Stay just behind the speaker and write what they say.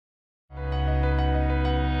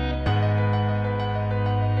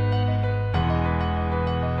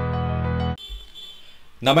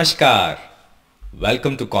Namaskar.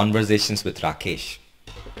 Welcome to Conversations with Rakesh.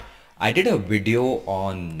 I did a video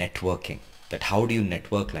on networking, that how do you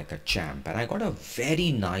network like a champ, and I got a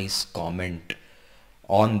very nice comment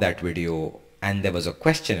on that video, and there was a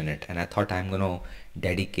question in it, and I thought I'm going to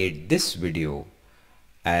dedicate this video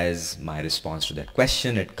as my response to that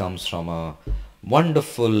question. It comes from a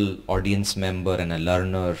wonderful audience member and a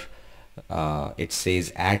learner. It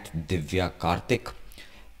says at Divya Karthik,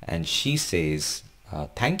 and she says,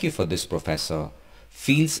 thank you for this, professor.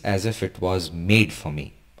 Feels as if it was made for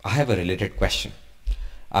me. I have a related question.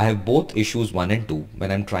 I have both issues 1 and 2. When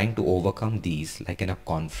I'm trying to overcome these, like in a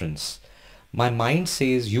conference, my mind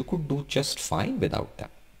says you could do just fine without them.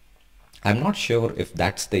 I'm not sure if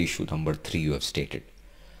that's the issue number 3 you have stated.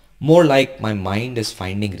 More like my mind is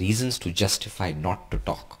finding reasons to justify not to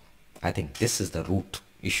talk. I think this is the root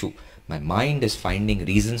issue. My mind is finding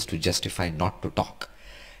reasons to justify not to talk.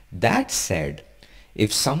 That said,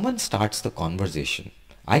 if someone starts the conversation,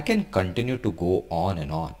 I can continue to go on and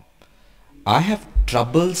on. I have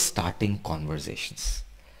trouble starting conversations.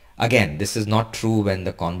 Again, this is not true when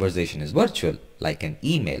the conversation is virtual, like an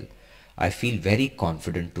email. I feel very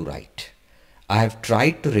confident to write. I have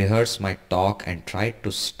tried to rehearse my talk and tried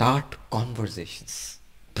to start conversations.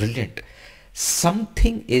 Brilliant.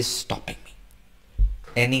 Something is stopping me.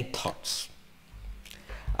 Any thoughts?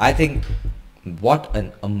 I think what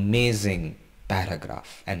an amazing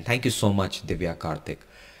paragraph. And thank you so much, Divya Karthik.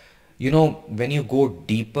 You know, when you go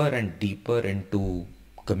deeper and deeper into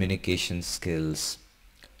communication skills,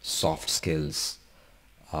 soft skills,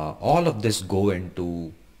 all of this go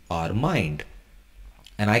into our mind.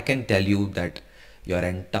 And I can tell you that your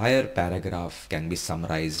entire paragraph can be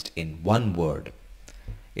summarized in one word.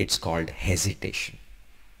 It's called hesitation.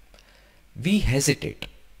 We hesitate.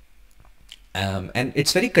 And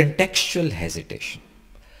it's very contextual hesitation.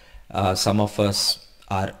 Some of us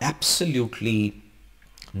are absolutely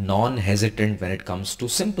non-hesitant when it comes to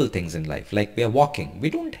simple things in life. Like we are walking. We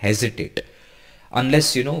don't hesitate.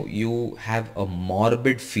 Unless, you have a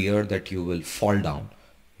morbid fear that you will fall down.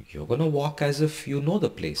 You're going to walk as if you know the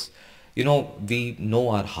place. We know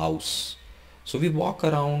our house. So we walk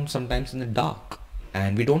around sometimes in the dark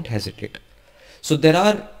and we don't hesitate. So there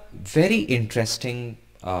are very interesting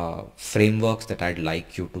frameworks that I'd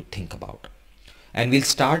like you to think about. And we'll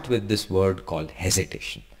start with this word called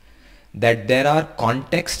hesitation. That there are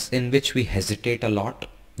contexts in which we hesitate a lot,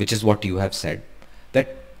 which is what you have said.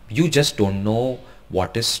 That you just don't know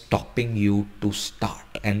what is stopping you to start.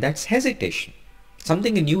 And that's hesitation.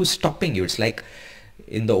 Something in you is stopping you. It's like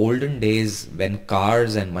in the olden days when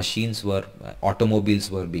cars and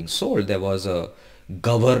automobiles were being sold, there was a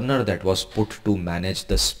governor that was put to manage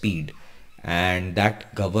the speed. And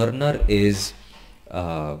that governor is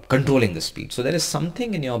controlling the speed. So there is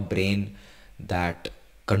something in your brain that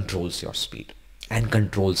controls your speed and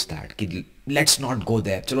controls that. Let's not go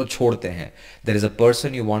there. Chalo chhodte hain. There is a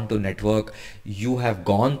person you want to network. You have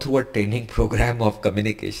gone through a training program of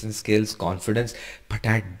communication skills, confidence, but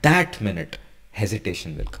at that minute,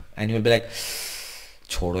 hesitation will come. And you'll be like,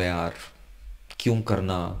 chodo yaar, kyun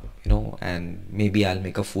karna, and maybe I'll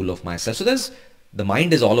make a fool of myself. So the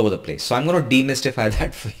mind is all over the place. So I'm going to demystify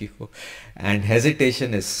that for you. And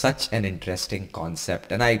hesitation is such an interesting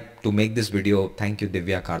concept. And to make this video, thank you,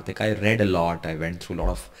 Divya Karthik. I read a lot. I went through a lot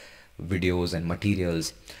of videos and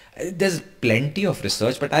materials. There's plenty of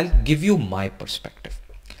research, but I'll give you my perspective.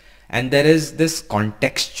 And there is this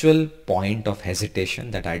contextual point of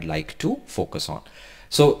hesitation that I'd like to focus on.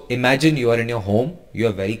 So imagine you are in your home. You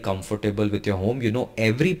are very comfortable with your home. You know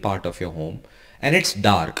every part of your home. And it's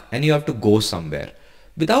dark and you have to go somewhere.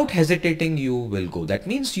 Without hesitating, you will go. That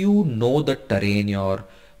means you know the terrain. Your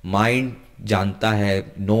mind जानता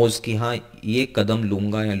है, knows कि हाँ ये कदम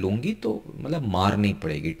लूँगा या लूँगी तो मतलब मार नहीं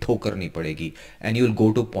पड़ेगी, ठोकर नहीं पड़ेगी. And you'll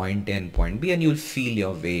go to point A and point B and you'll feel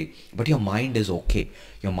your way. But your mind is okay.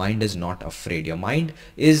 Your mind is not afraid. Your mind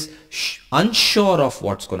is unsure of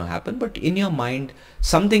what's going to happen. But in your mind,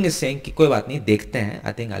 something is saying कि कोई बात नहीं, देखते हैं.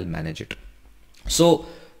 I think I'll manage it. So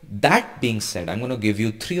that being said, I'm going to give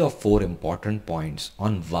you 3 or 4 important points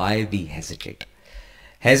on why we hesitate.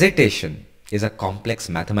 Hesitation is a complex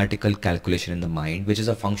mathematical calculation in the mind, which is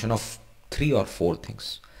a function of 3 or 4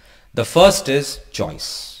 things. The first is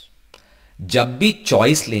choice. जब भी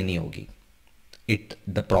choice लेनी होगी,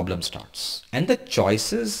 the problem starts. And the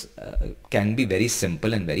choices can be very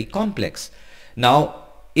simple and very complex. Now,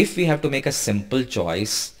 if we have to make a simple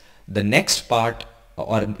choice, the next part,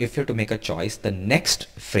 or if you have to make a choice, the next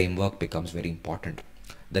framework becomes very important.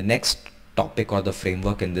 The next topic or the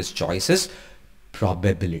framework in this choice is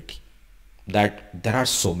probability. That there are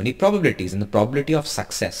so many probabilities, and the probability of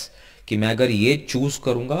success कि मैं अगर ये choose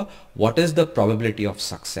करूंगा, what is the probability of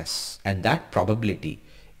success? And that probability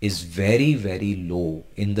is very, very low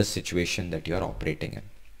in the situation that you are operating in.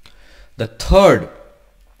 The third,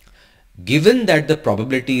 given that the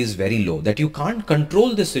probability is very low, that you can't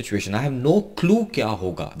control this situation, I have no clue kya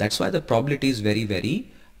hoga, that's why the probability is very,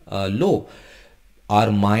 very low.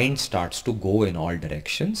 Our mind starts to go in all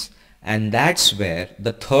directions, and that's where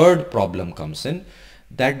the third problem comes in,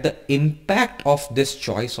 that the impact of this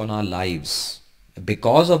choice on our lives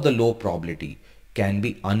because of the low probability can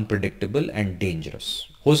be unpredictable and dangerous.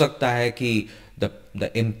 हो सकता है कि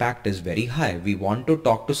the impact is very high. We want to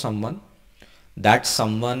talk to someone, that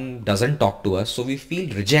someone doesn't talk to us, so we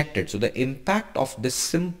feel rejected. So the impact of this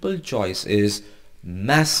simple choice is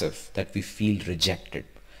massive, that we feel rejected.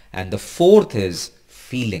 And the fourth is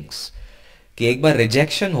feelings, कि एक बार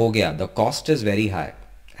rejection हो गया, the cost is very high,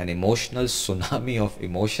 an emotional tsunami of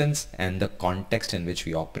emotions and the context in which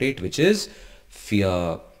we operate, which is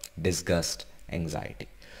fear, disgust, anxiety.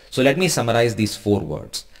 So let me summarize these four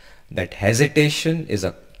words, that hesitation is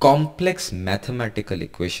a complex mathematical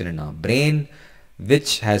equation in our brain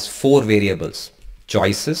which has four variables: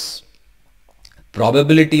 choices,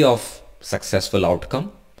 probability of successful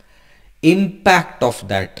outcome, impact of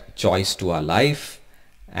that choice to our life,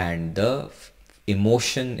 and the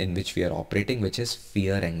emotion in which we are operating, which is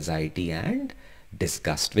fear, anxiety, and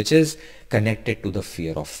disgust, which is connected to the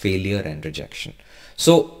fear of failure and rejection.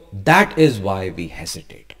 So that is why we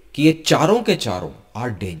hesitate. कि ये चारों के चारों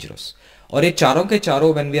are dangerous. और ये चारों के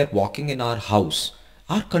चारों, when we are walking in our house,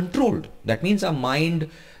 are controlled. That means our mind,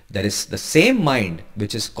 there is the same mind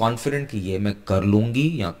which is confident कि ये मैं कर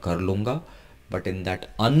लूंगी या कर लूंगा, but in that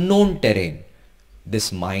unknown terrain,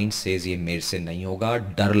 this mind says ये मेरे से नहीं होगा,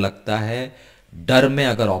 डर लगता है, डर में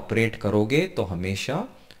अगर ऑपरेट करोगे तो हमेशा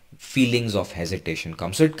feelings of hesitation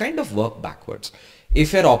come. So it kind of work backwards.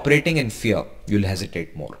 If you're operating in fear, you'll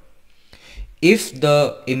hesitate more. If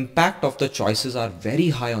the impact of the choices are very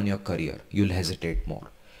high on your career, you'll hesitate more.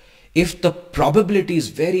 If the probability is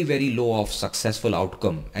very, very low of successful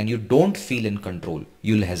outcome and you don't feel in control,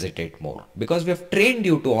 you'll hesitate more, because we have trained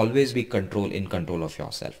you to always be in control of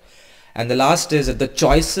yourself. And the last is, if the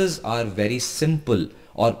choices are very simple,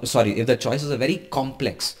 if the choices are very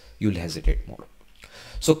complex, you'll hesitate more.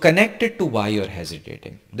 So connected to why you're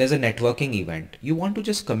hesitating, there's a networking event. You want to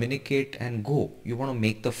just communicate and go. You want to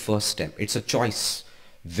make the first step. It's a choice,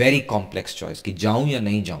 very complex choice, कि जाऊं या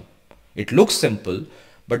नहीं जाऊं. It looks simple,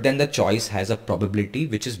 but then the choice has a probability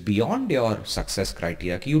which is beyond your success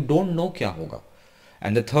criteria, कि you don't know क्या होगा.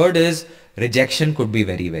 And the third is, rejection could be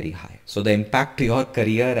very, very high. So the impact to your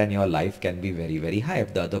career and your life can be very, very high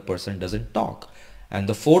if the other person doesn't talk. And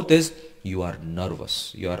the fourth is, you are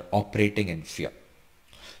nervous. You are operating in fear.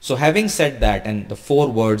 So having said that, and the four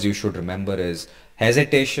words you should remember is,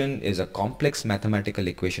 hesitation is a complex mathematical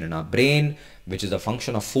equation in our brain, which is a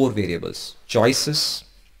function of four variables: choices,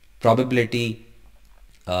 probability,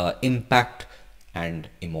 impact, and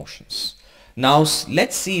emotions. Now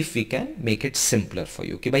let's see if we can make it simpler for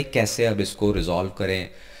you, कि भाई कैसे अब इसको resolve करें.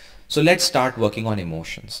 So let's start working on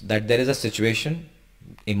emotions. That there is a situation,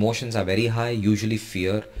 emotions are very high, usually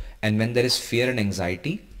fear, and when there is fear and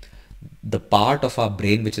anxiety, the part of our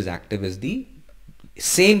brain which is active is the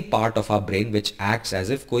same part of our brain which acts as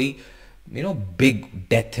if कोई big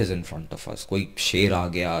death is in front of us, कोई शेर आ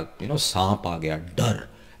गया, सांप आ गया, डर,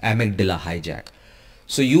 amygdala hijack.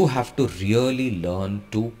 So you have to really learn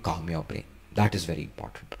to calm your brain. That is very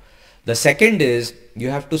important. The second is, you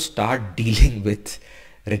have to start dealing with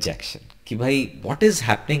rejection. कि भाई, what is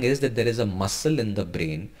happening is that there is a muscle in the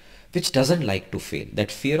brain which doesn't like to fail. That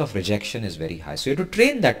fear of rejection is very high. So you have to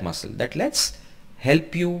train that muscle, that let's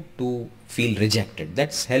help you to feel rejected.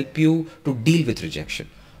 Let's help you to deal with rejection.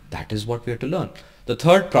 That is what we have to learn. The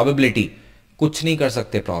third, probability. कुछ नहीं कर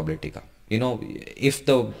सकते probability का.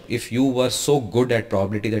 If you were so good at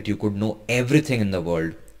probability that you could know everything in the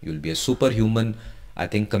world, you'll be a superhuman. I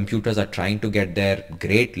think computers are trying to get there.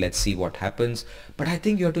 Great, let's see what happens. But I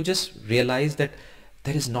think you have to just realize that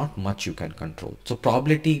there is not much you can control. So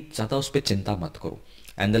probability, ज़्यादा उस पे चिंता मत करो.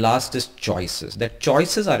 And the last is choices. That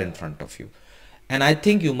choices are in front of you. And I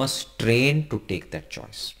think you must train to take that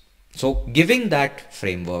choice. So giving that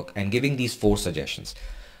framework and giving these four suggestions,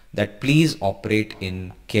 that please operate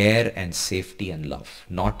in care and safety and love,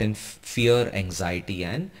 not in fear, anxiety,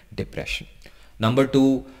 and depression. Number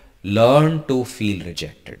two, learn to feel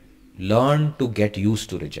rejected. Learn to get used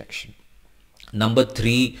to rejection. Number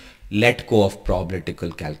three, let go of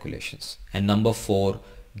probabilitical calculations. And number four,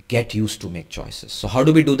 get used to make choices. So how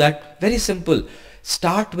do we do that? Very simple.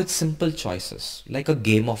 Start with simple choices, like a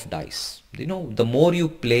game of dice. You know, the more you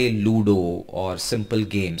play Ludo or simple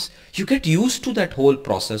games, you get used to that whole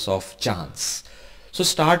process of chance. So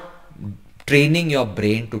start training your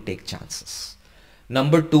brain to take chances.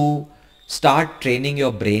 Number two, start training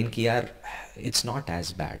your brain कि यार it's not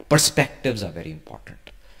as bad. Perspectives are very important.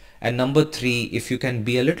 And number three, if you can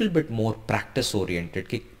be a little bit more practice oriented,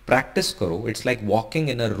 कि practice करो. It's like walking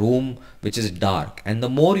in a room which is dark, and the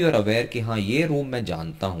more you're aware कि हाँ ये room मैं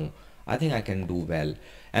जानता हूँ, I think I can do well.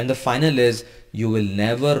 And the final is you will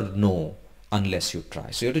never know unless you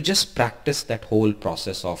try. So you have to just practice that whole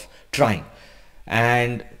process of trying.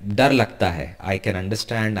 And डर लगता है, I can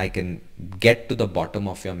understand, I can get to the bottom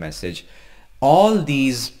of your message. All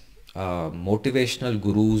these motivational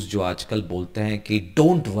gurus जो आजकल बोलते हैं कि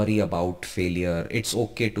don't worry about failure, it's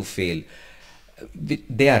okay to fail,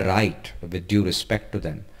 they are right, with due respect to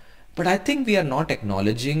them. But I think we are not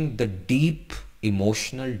acknowledging the deep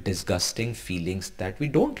emotional disgusting feelings that we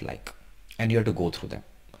don't like, and you have to go through them.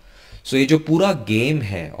 So ये जो पूरा game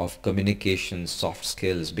है of communication, soft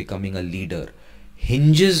skills, becoming a leader,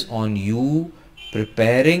 hinges on you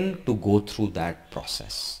preparing to go through that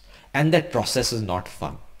process. And that process is not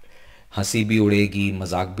fun. हंसी भी उड़ेगी,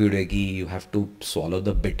 मजाक भी उड़ेगी, you have to swallow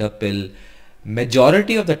the bitter pill.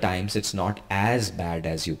 Majority of the times it's not as bad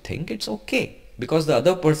as you think. It's okay, because the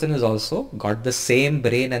other person has also got the same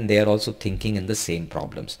brain and they are also thinking in the same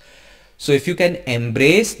problems. So if you can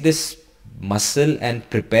embrace this muscle and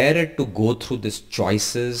prepare it to go through these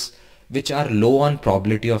choices which are low on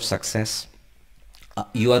probability of success,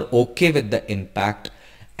 you are okay with the impact,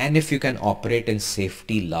 and if you can operate in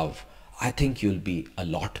safety love, I think you'll be a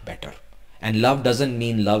lot better. And love doesn't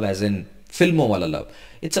mean love as in filmo wala love.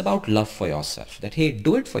 It's about love for yourself, that hey,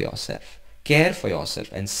 do it for yourself, care for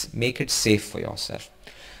yourself, and make it safe for yourself.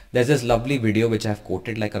 There's this lovely video which I've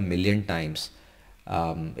quoted like a million times.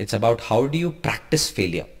 It's about how do you practice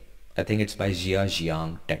failure. I think it's by Jia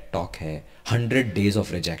Jiang, TED Talk hai, 100 Days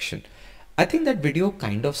of Rejection. I think that video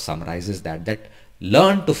kind of summarizes that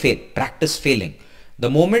learn to fail, practice failing. The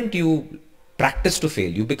moment you practice to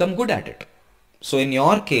fail, you become good at it. So in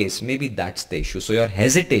your case, maybe that's the issue. So your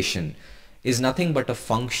hesitation is nothing but a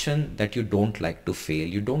function that you don't like to fail,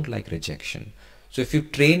 you don't like rejection. So if you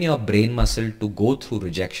train your brain muscle to go through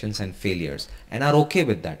rejections and failures and are okay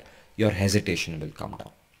with that, your hesitation will come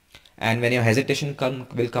down. And when your hesitation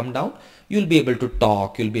will come down, you'll be able to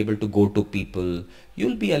talk, you'll be able to go to people,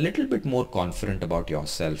 you'll be a little bit more confident about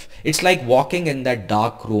yourself. It's like walking in that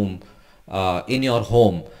dark room in your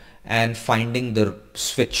home and finding the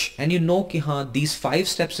switch, and you know ki haan, these 5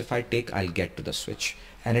 steps if I take, I'll get to the switch.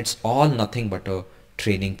 And it's all nothing but a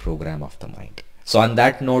training program of the mind. So on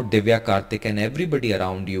that note, Divya, Karthik, and everybody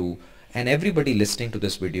around you and everybody listening to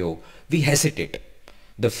this video, we hesitate.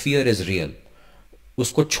 The fear is real.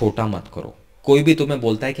 उसको छोटा मत करो. कोई भी तुम्हें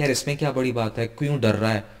बोलता है कि यार इसमें क्या बड़ी बात है, क्यों डर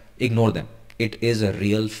रहा है, ignore them. It is a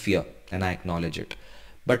real fear and I acknowledge it.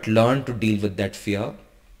 But learn to deal with that fear.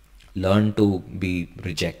 Learn to be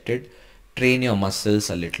rejected. Train your muscles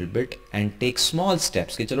a little bit and take small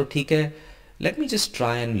steps. कि चलो ठीक है, let me just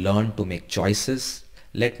try and learn to make choices.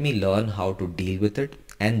 Let me learn how to deal with it.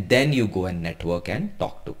 And then you go and network and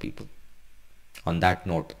talk to people. On that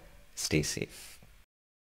note, stay safe.